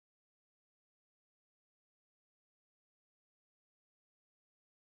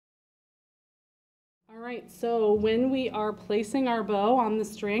All right, so when we are placing our bow on the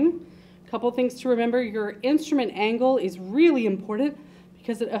string, a couple things to remember. Your instrument angle is really important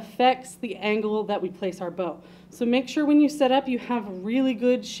because it affects the angle that we place our bow. So make sure when you set up you have really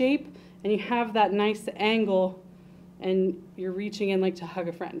good shape and you have that nice angle and you're reaching in like to hug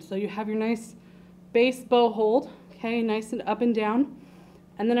a friend. So you have your nice base bow hold, okay, nice and up and down.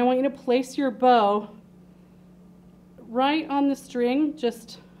 And then I want you to place your bow right on the string,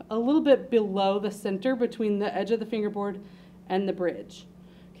 just a little bit below the center between the edge of the fingerboard and the bridge.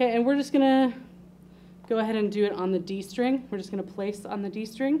 Okay, and we're just gonna go ahead and do it on the D string. We're just gonna place on the D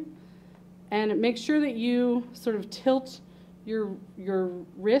string. And make sure that you sort of tilt your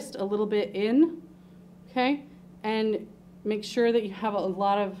wrist a little bit in, okay? And make sure that you have a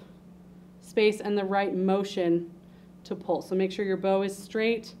lot of space and the right motion to pull. So make sure your bow is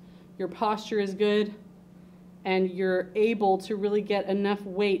straight, your posture is good, and you're able to really get enough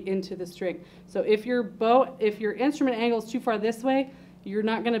weight into the string. So if your instrument angle is too far this way, you're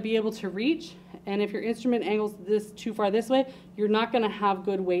not going to be able to reach. And if your instrument angles too far this way, you're not going to have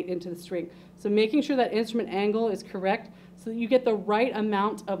good weight into the string. So making sure that instrument angle is correct so that you get the right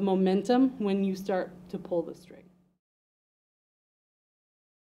amount of momentum when you start to pull the string.